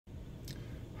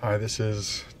Hi, this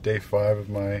is day 5 of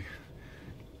my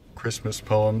Christmas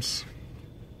poems.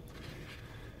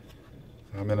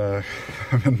 I'm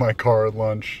in my car at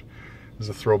lunch. This is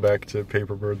a throwback to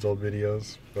Paperbird's old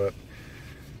videos, but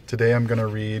today I'm gonna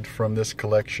read from this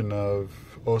collection of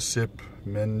Osip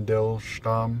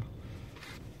Mandelstam,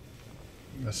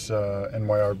 this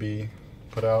NYRB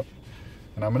put out,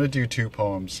 and I'm gonna do 2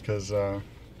 poems because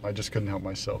I just couldn't help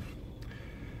myself.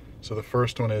 So the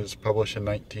first one is published in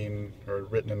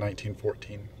written in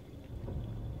 1914.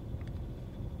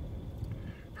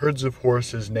 Herds of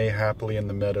horses neigh happily in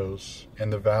the meadows,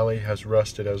 and the valley has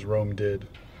rusted as Rome did.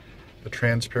 The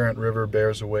transparent river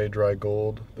bears away dry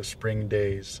gold, the spring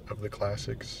days of the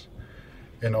classics.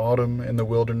 In autumn, in the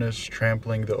wilderness,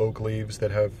 trampling the oak leaves that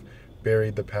have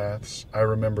buried the paths, I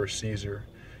remember Caesar,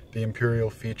 the imperial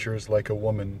features like a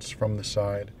woman's from the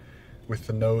side, with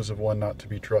the nose of one not to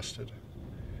be trusted.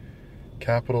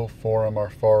 Capitol, Forum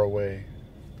are far away,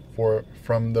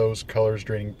 from those colors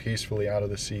draining peacefully out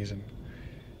of the season.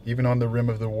 Even on the rim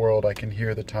of the world I can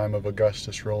hear the time of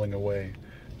Augustus rolling away,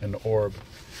 an orb,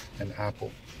 an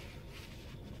apple.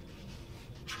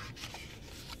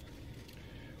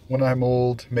 When I'm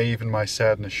old, may even my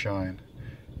sadness shine.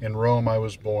 In Rome I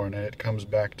was born, and it comes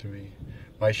back to me.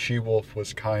 My she-wolf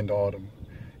was kind autumn,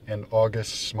 and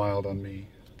August smiled on me,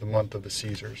 the month of the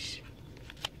Caesars.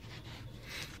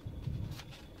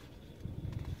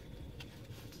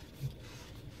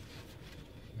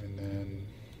 And then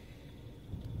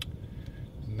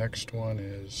the next one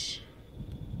is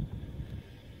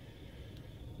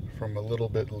from a little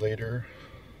bit later.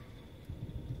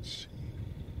 Let's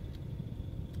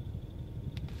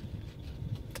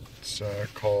see.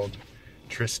 It's called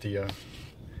Tristia.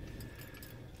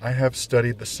 I have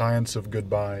studied the science of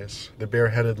goodbyes, the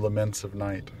bareheaded laments of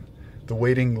night. The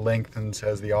waiting lengthens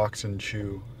as the oxen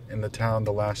chew, in the town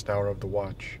the last hour of the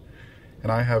watch.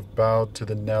 And I have bowed to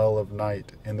the knell of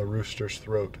night in the rooster's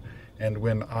throat, and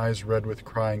when eyes red with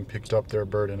crying picked up their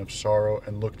burden of sorrow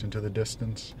and looked into the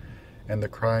distance, and the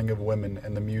crying of women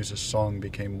and the muse's song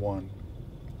became one.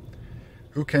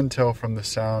 Who can tell from the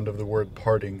sound of the word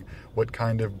parting what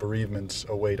kind of bereavements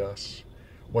await us?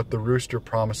 What the rooster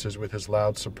promises with his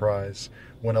loud surprise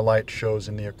when a light shows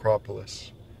in the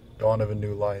Acropolis, dawn of a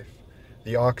new life,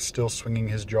 the ox still swinging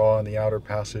his jaw in the outer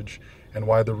passage, and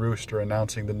why the rooster,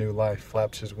 announcing the new life,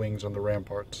 flaps his wings on the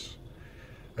ramparts.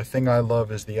 A thing I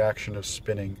love is the action of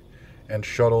spinning, and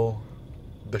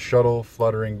the shuttle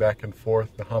fluttering back and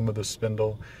forth, the hum of the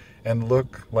spindle, and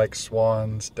look like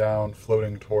swans down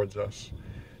floating towards us.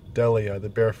 Delia, the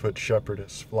barefoot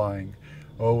shepherdess, flying.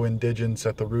 O indigence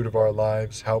at the root of our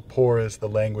lives, how poor is the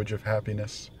language of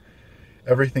happiness.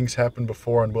 Everything's happened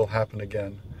before and will happen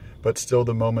again, but still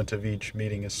the moment of each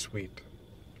meeting is sweet.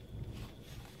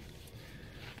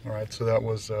 Alright, so that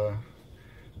was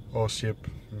Osip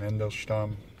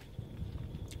Mandelstam.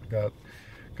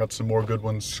 Got some more good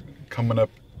ones coming up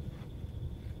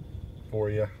for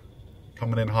you.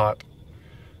 Coming in hot.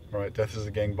 Alright, Death is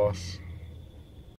the Gang Boss.